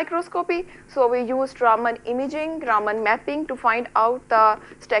optical microscopy. So we used Raman imaging, Raman mapping to find out the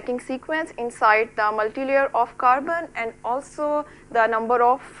stacking sequence inside the multilayer of carbon and also the number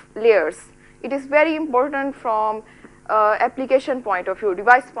of layers. It is very important from application point of view,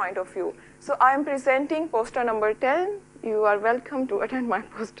 device point of view. So I am presenting poster number 10. You are welcome to attend my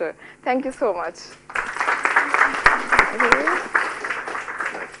poster. Thank you so much.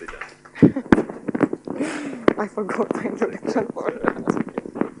 Nicely done. I forgot the introduction for that.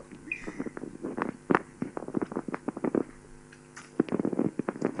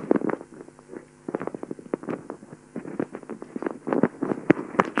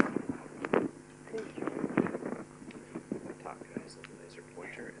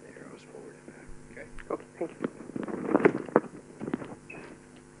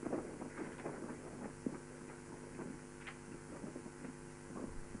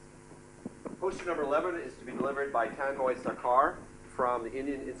 Poster number 11 is to be delivered by Tanmoy Sarkar from the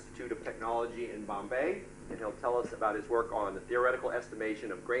Indian Institute of Technology in Bombay. and he'll tell us about his work on the theoretical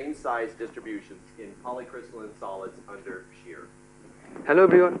estimation of grain size distributions in polycrystalline solids under shear. Hello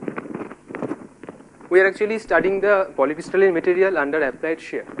everyone. We are actually studying the polycrystalline material under applied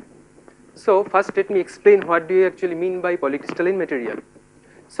shear. So first let me explain what do you actually mean by polycrystalline material.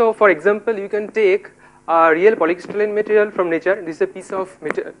 So for example, you can take a real polycrystalline material from nature. This is a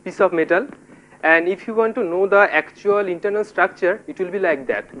piece of metal, and if you want to know the actual internal structure, it will be like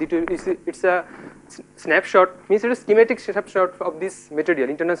that. It's a snapshot, means it's a schematic snapshot of this material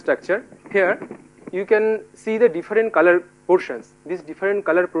internal structure. Here you can see the different color portions. These different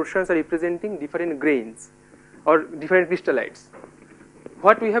color portions are representing different grains or different crystallites.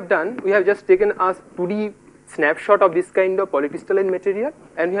 What we have done, we have just taken a 2D snapshot of this kind of polycrystalline material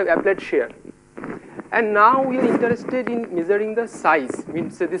and we have applied shear. And now we are interested in measuring the size,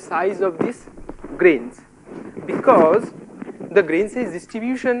 means the size of these grains, because the grain size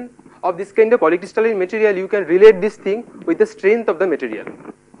distribution of this kind of polycrystalline material, you can relate this thing with the strength of the material.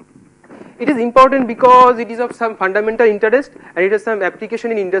 It is important because it is of some fundamental interest and it has some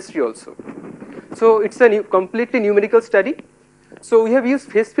application in industry also. So it's a completely numerical study. So we have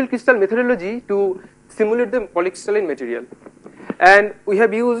used phase field crystal methodology to simulate the polycrystalline material, and we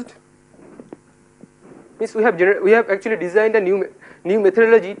have used, means we have actually designed a new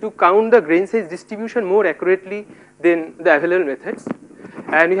methodology to count the grain size distribution more accurately than the available methods,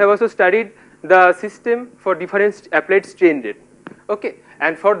 and we have also studied the system for different applied strain rate. Okay,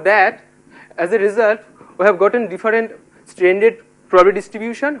 and for that, as a result, we have gotten different strain rate probability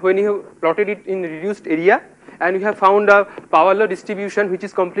distribution when you have plotted it in reduced area, and we have found a power law distribution which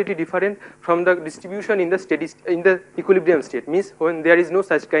is completely different from the distribution in the equilibrium state, means when there is no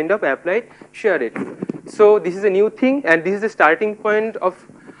such kind of applied shear rate. So this is a new thing, and this is the starting point of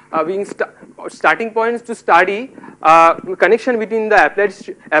starting points to study connection between the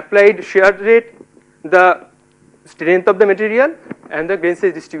applied shear rate, the strength of the material, and the grain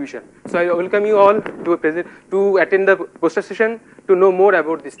size distribution. So I welcome you all to attend the poster session to know more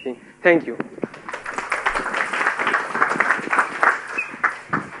about this thing. Thank you.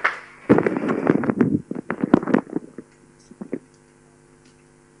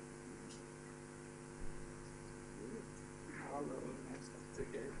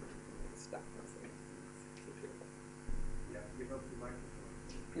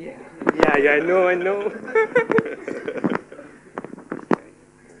 Yeah, I know.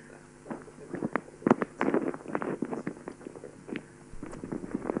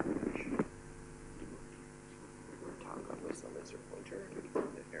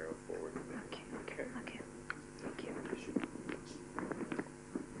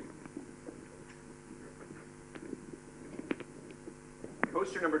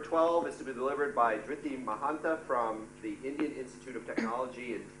 Poster number 12 is to be delivered by Dhriti Mahanta from the Indian Institute of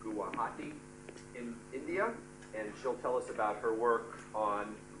Technology in Guwahati in India, and she'll tell us about her work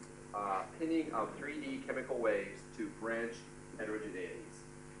on pinning of 3D chemical waves to branch heterogeneities.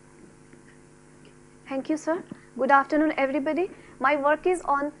 Thank you, sir. Good afternoon, everybody. My work is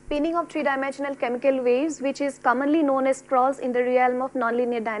on pinning of three-dimensional chemical waves, which is commonly known as scrolls in the realm of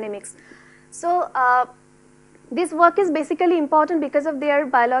nonlinear dynamics. So, this work is basically important because of their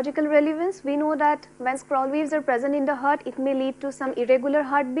biological relevance. We know that when scroll waves are present in the heart, it may lead to some irregular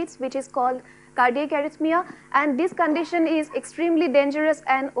heartbeats, which is called cardiac arrhythmia, and this condition is extremely dangerous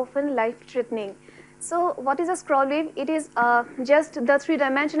and often life-threatening. So what is a scroll wave? It is just the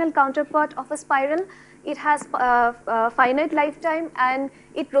three-dimensional counterpart of a spiral. It has finite lifetime and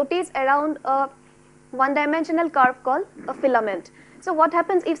it rotates around a one-dimensional curve called a filament. So what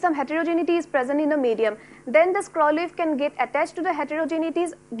happens if some heterogeneity is present in the medium? Then the scroll wave can get attached to the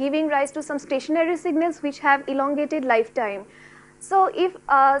heterogeneities, giving rise to some stationary signals which have elongated lifetime. So if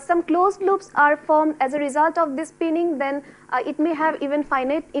some closed loops are formed as a result of this pinning, then it may have even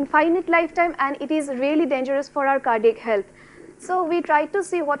infinite lifetime, and it is really dangerous for our cardiac health. So we try to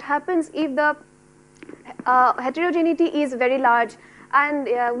see what happens if the heterogeneity is very large. And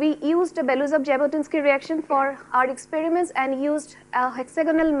we used a Belousov-Jabotinsky reaction for our experiments and used a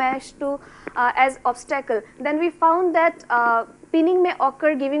hexagonal mesh to as obstacle. Then we found that pinning may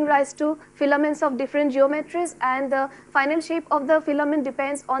occur, giving rise to filaments of different geometries, and the final shape of the filament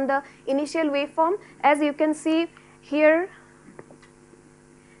depends on the initial waveform. As you can see here,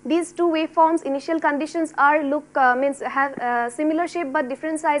 these two waveforms, initial conditions are have similar shape but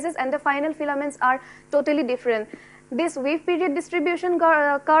different sizes, and the final filaments are totally different. This wave period distribution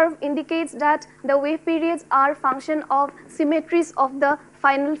curve indicates that the wave periods are function of symmetries of the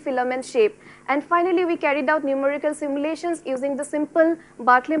final filament shape. And finally, we carried out numerical simulations using the simple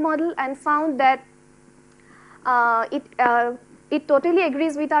Barclay model and found that It totally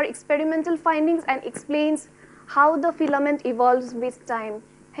agrees with our experimental findings and explains how the filament evolves with time.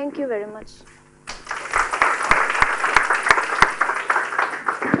 Thank you very much.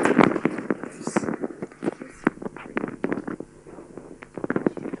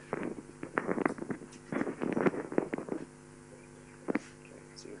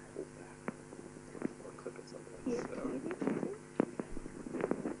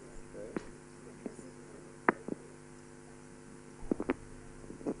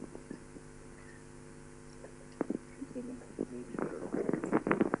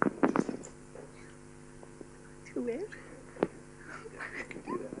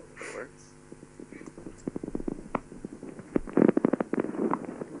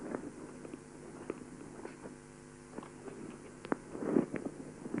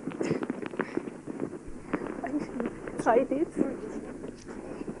 Try this.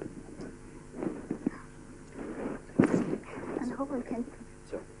 And how we can.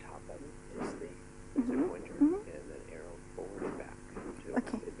 So top button is the pointer, and then arrow forward and back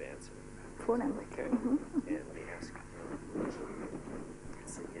to advance it. Forward and back. Okay. And we ask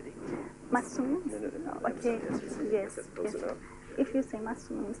Masum? Okay. Yes. Close enough. If you say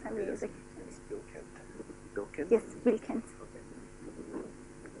Masum, it's amazing. Bilkent? Yes, Bilkent.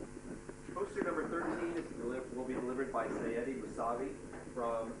 Poster number 13 will be delivered by Sayedi Musavi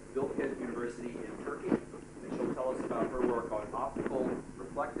from Bilkent University in Turkey. And she'll tell us about her work on optical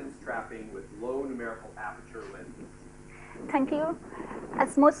reflectance trapping with low numerical aperture lenses. Thank you.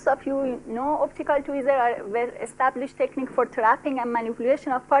 As most of you know, optical tweezers are a well-established technique for trapping and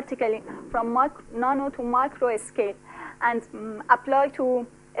manipulation of particles from nano to micro scale, and apply to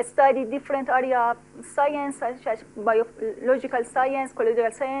study different areas of science, such as biological science,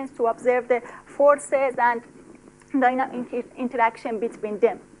 colloidal science, to observe the forces and dynamic interaction between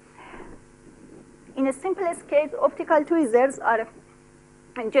them. In a simplest case, optical tweezers are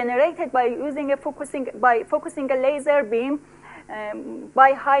generated by focusing a laser beam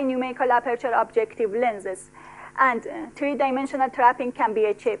by high numerical aperture objective lenses, and three-dimensional trapping can be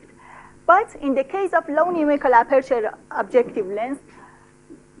achieved. But in the case of low numerical aperture objective lens,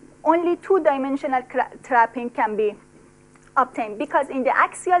 only two-dimensional trapping can be obtained, because in the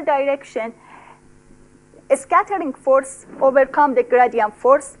axial direction, a scattering force overcomes the gradient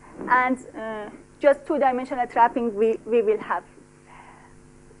force, and just two-dimensional trapping we will have.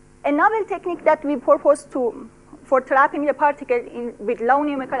 A novel technique that we propose for trapping the particle with low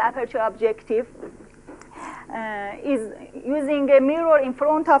numerical aperture objective is using a mirror in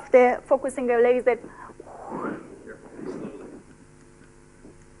front of the focusing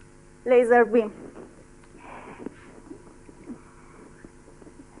laser beam.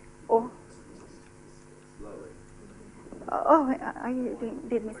 Oh, I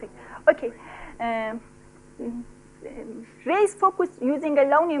did mistake. Okay. Rays focused using a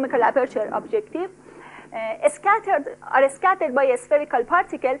low numerical aperture objective are scattered by a spherical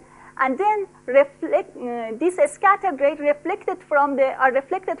particle, and then this scattered ray are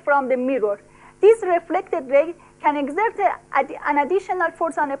reflected from the mirror. This reflected ray can exert an additional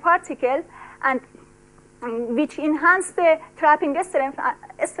force on a particle, and which enhance the trapping strength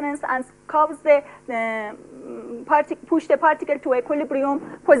and cause the push the particle to equilibrium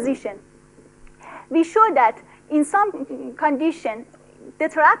position. We show that in some condition, the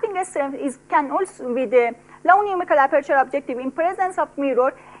trapping strength can also, with the low numerical aperture objective in presence of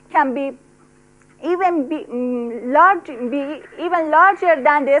mirror, can be even larger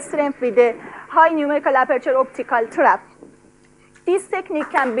than the strength with the high numerical aperture optical trap. This technique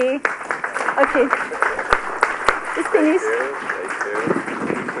can be okay. It's finished.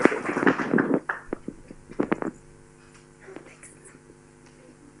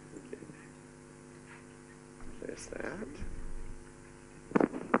 There's that.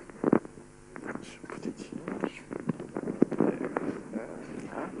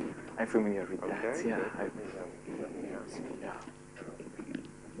 I'm familiar with that. Okay, Yeah. let me ask. Yeah.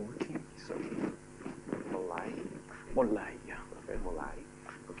 Working. So, Molai. Molai, yeah. Okay, Molai.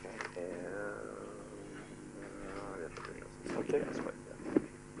 Okay, and okay, that's what.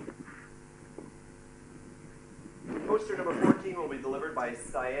 Poster number 14 will be delivered by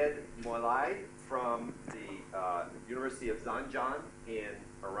Syed Molai from the University of Zanjan in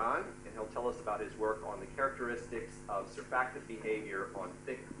Iran, and he'll tell us about his work on the characteristics of surfactant behavior on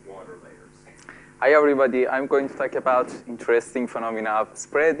thick water layers. Hi everybody, I'm going to talk about interesting phenomena of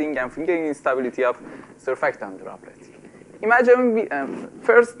spreading and fingering instability of surfactant droplets. Imagine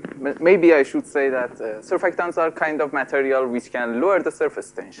first, maybe I should say that surfactants are kind of material which can lower the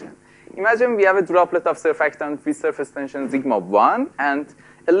surface tension. Imagine we have a droplet of surfactant with surface tension sigma 1 and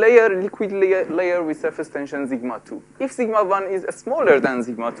a liquid layer with surface tension sigma 2. If sigma 1 is smaller than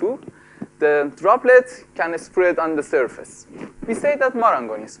sigma 2, the droplet can spread on the surface. We say that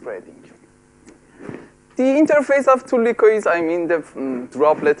Marangoni is spreading. The interface of two liquids, I mean the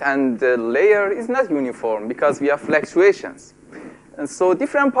droplet and the layer, is not uniform because we have fluctuations. And so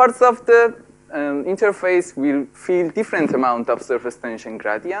different parts of the interface will feel different amount of surface tension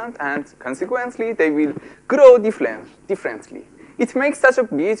gradient, and consequently, they will grow differently. It makes such a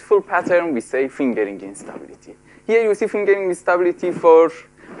beautiful pattern, we say fingering instability. Here you see fingering instability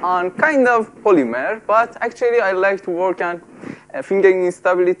on kind of polymer, but actually I like to work on fingering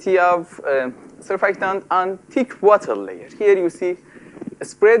instability of surfactant on thick water layer. Here you see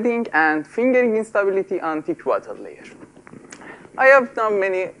spreading and fingering instability on thick water layer. I have done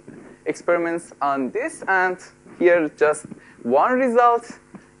many experiments on this, and here just one result.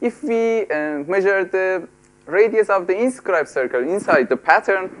 If we measure the radius of the inscribed circle inside the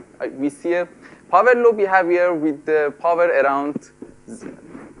pattern, we see a power law behavior with the power around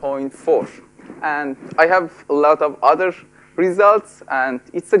 0.4. And I have a lot of other results, and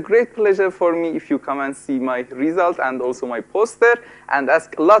it's a great pleasure for me if you come and see my result and also my poster and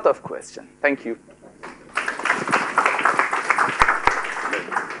ask a lot of questions. Thank you.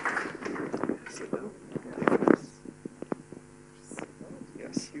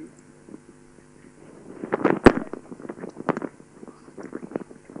 Yes, you.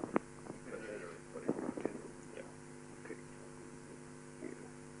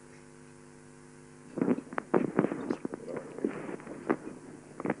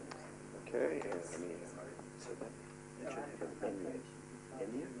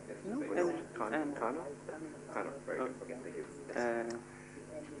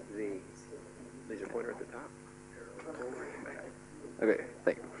 The laser pointer at the top. Okay,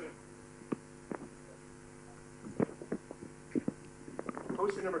 thank you.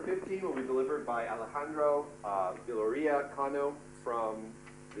 Poster number 15 will be delivered by Alejandro Viloria Cano from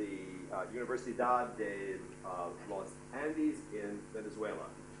the Universidad de Los Andes in Venezuela.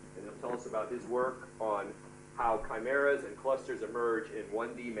 And he'll tell us about his work on how chimeras and clusters emerge in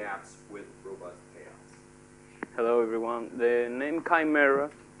 1D maps with robust chaos. Hello, everyone. The name chimera,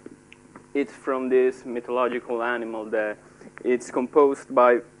 it's from this mythological animal that it's composed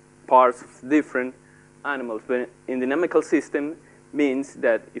by parts of different animals. But in the dynamical system means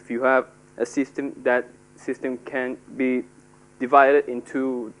that if you have a system, that system can be divided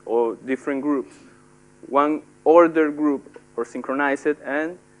into different groups. One ordered group or synchronized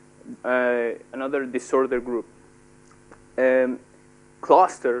and another disordered group.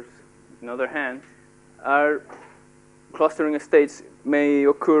 Clusters, on the other hand, are clustering states may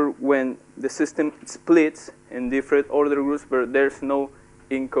occur when the system splits in different order groups, but there's no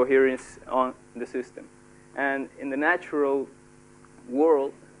incoherence on the system. And in the natural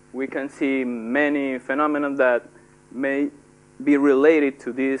world, we can see many phenomena that may be related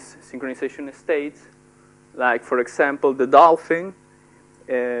to these synchronization states, like, for example, the dolphin,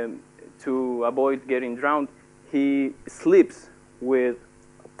 to avoid getting drowned, he sleeps with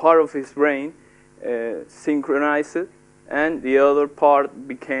part of his brain synchronized, and the other part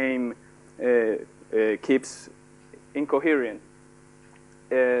became keeps incoherent.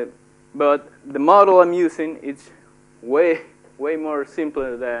 But the model I'm using is way more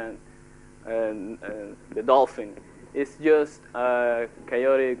simpler than the dolphin. It's just a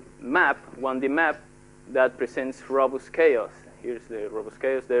chaotic map, 1D map, that presents robust chaos. Here's the robust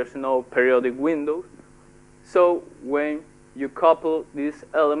chaos. There's no periodic window. So when you couple these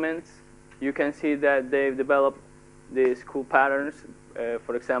elements, you can see that they've developed these cool patterns.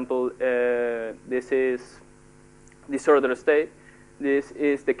 For example, this is disordered state. This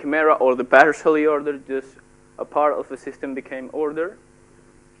is the chimera, or the partially ordered, just a part of the system became ordered.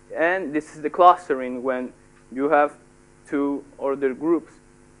 And this is the clustering, when you have two ordered groups.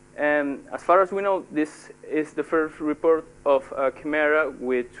 And as far as we know, this is the first report of a chimera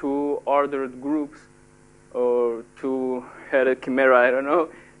with two ordered groups, or two-headed chimera, I don't know.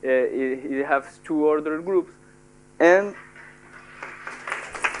 It has two ordered groups. And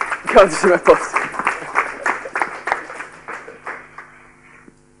come to see my poster.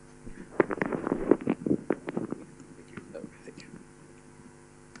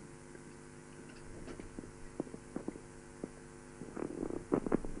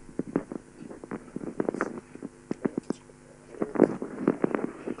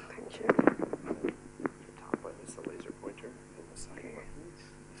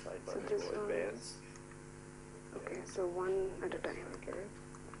 So one at a time. Okay.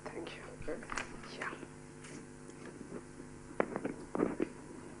 Thank you. Okay. Yeah.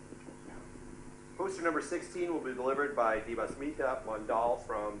 Poster number 16 will be delivered by Dibasmita Mandal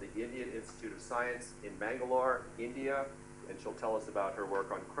from the Indian Institute of Science in Bangalore, India, and she'll tell us about her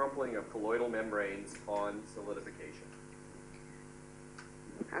work on crumpling of colloidal membranes on solidification.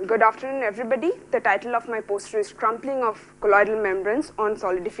 Good afternoon, everybody. The title of my poster is Crumpling of Colloidal Membranes on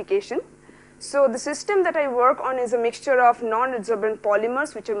Solidification. So the system that I work on is a mixture of non-adsorbent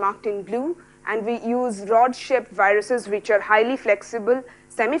polymers, which are marked in blue, and we use rod-shaped viruses, which are highly flexible,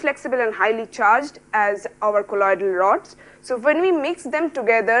 semi-flexible and highly charged as our colloidal rods. So when we mix them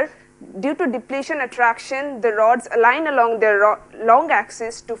together, due to depletion attraction, the rods align along their long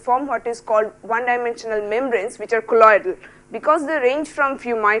axis to form what is called one-dimensional membranes, which are colloidal, because they range from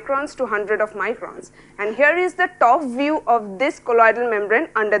few microns to 100 of microns. And here is the top view of this colloidal membrane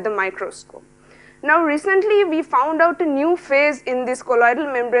under the microscope. Now recently we found out a new phase in this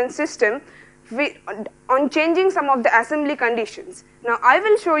colloidal membrane system on changing some of the assembly conditions. Now I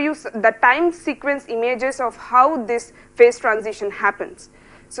will show you the time sequence images of how this phase transition happens.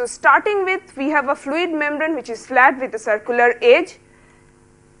 So starting with, we have a fluid membrane which is flat with a circular edge,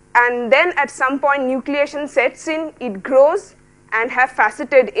 and then at some point nucleation sets in, it grows and have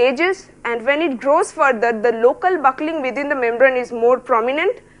faceted edges, and when it grows further, the local buckling within the membrane is more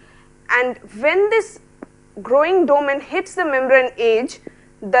prominent, and when this growing domain hits the membrane edge,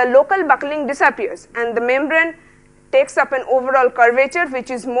 the local buckling disappears and the membrane takes up an overall curvature which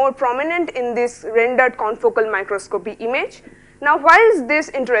is more prominent in this rendered confocal microscopy image. Now why is this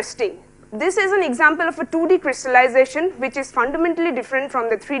interesting? This is an example of a 2D crystallization which is fundamentally different from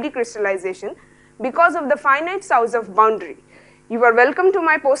the 3D crystallization because of the finite size of boundary. You are welcome to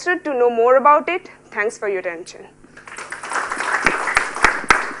my poster to know more about it. Thanks for your attention.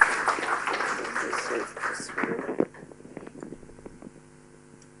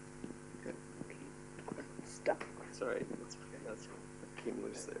 That's all right. That's came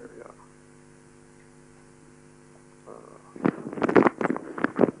loose there. Yeah.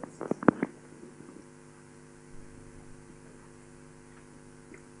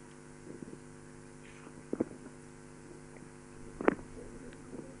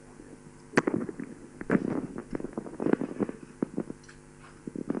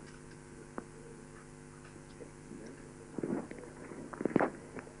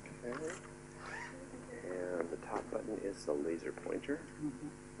 The laser pointer,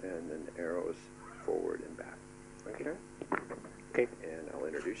 and then arrows forward and back. Okay. Okay. And I'll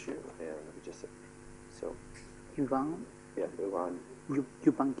introduce you, and just so. Ivan. Yeah, Ivan.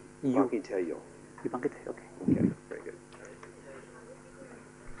 Yubankiteyo. Okay. Okay. Very good.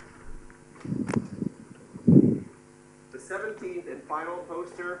 The 17th and final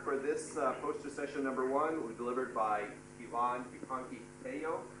poster for this poster session number 1 was delivered by Ivan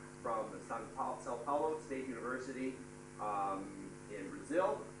Yubankiteyo from the Sao Paulo State University. In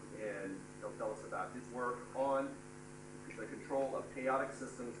Brazil, and he'll tell us about his work on the control of chaotic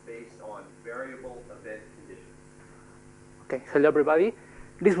systems based on variable event conditions. Okay, hello everybody.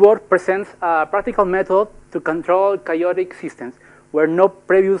 This work presents a practical method to control chaotic systems where no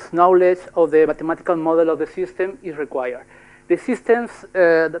previous knowledge of the mathematical model of the system is required. The systems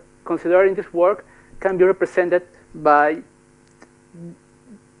that considered in this work can be represented by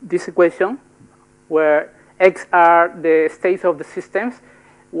this equation, where X are the states of the systems,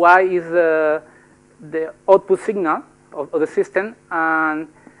 Y is the output signal of the system, and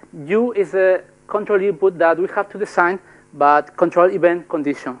U is the control input that we have to design, but control event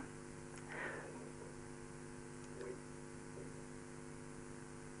condition.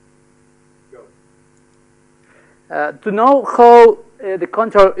 To know how the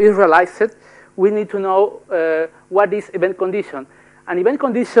control is realized, we need to know what is event condition. An event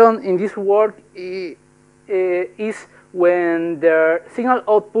condition in this work is when the signal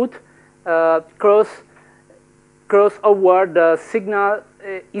output cross over the signal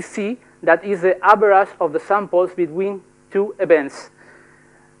EC, that is the average of the samples between two events.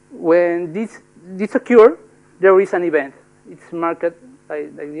 When this occurs, there is an event. It's marked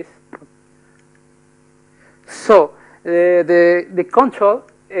like this. So the control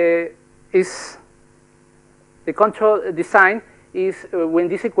design is when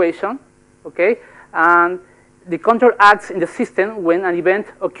this equation, okay, and the control acts in the system when an event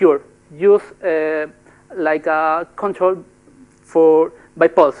occurs, used like a control by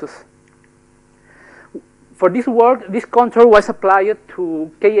pulses. For this work, this control was applied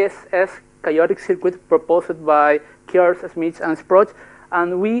to KSS chaotic circuit proposed by Kears, Smith, and Sprout,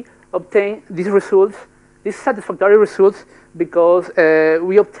 and we obtained these results, these satisfactory results, because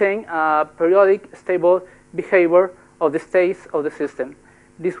we obtained a periodic stable behavior of the states of the system.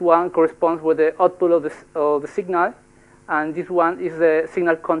 This one corresponds with the output of the signal, and this one is the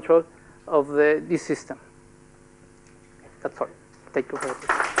signal control of this system. That's all. Thank you very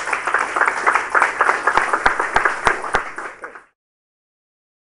much.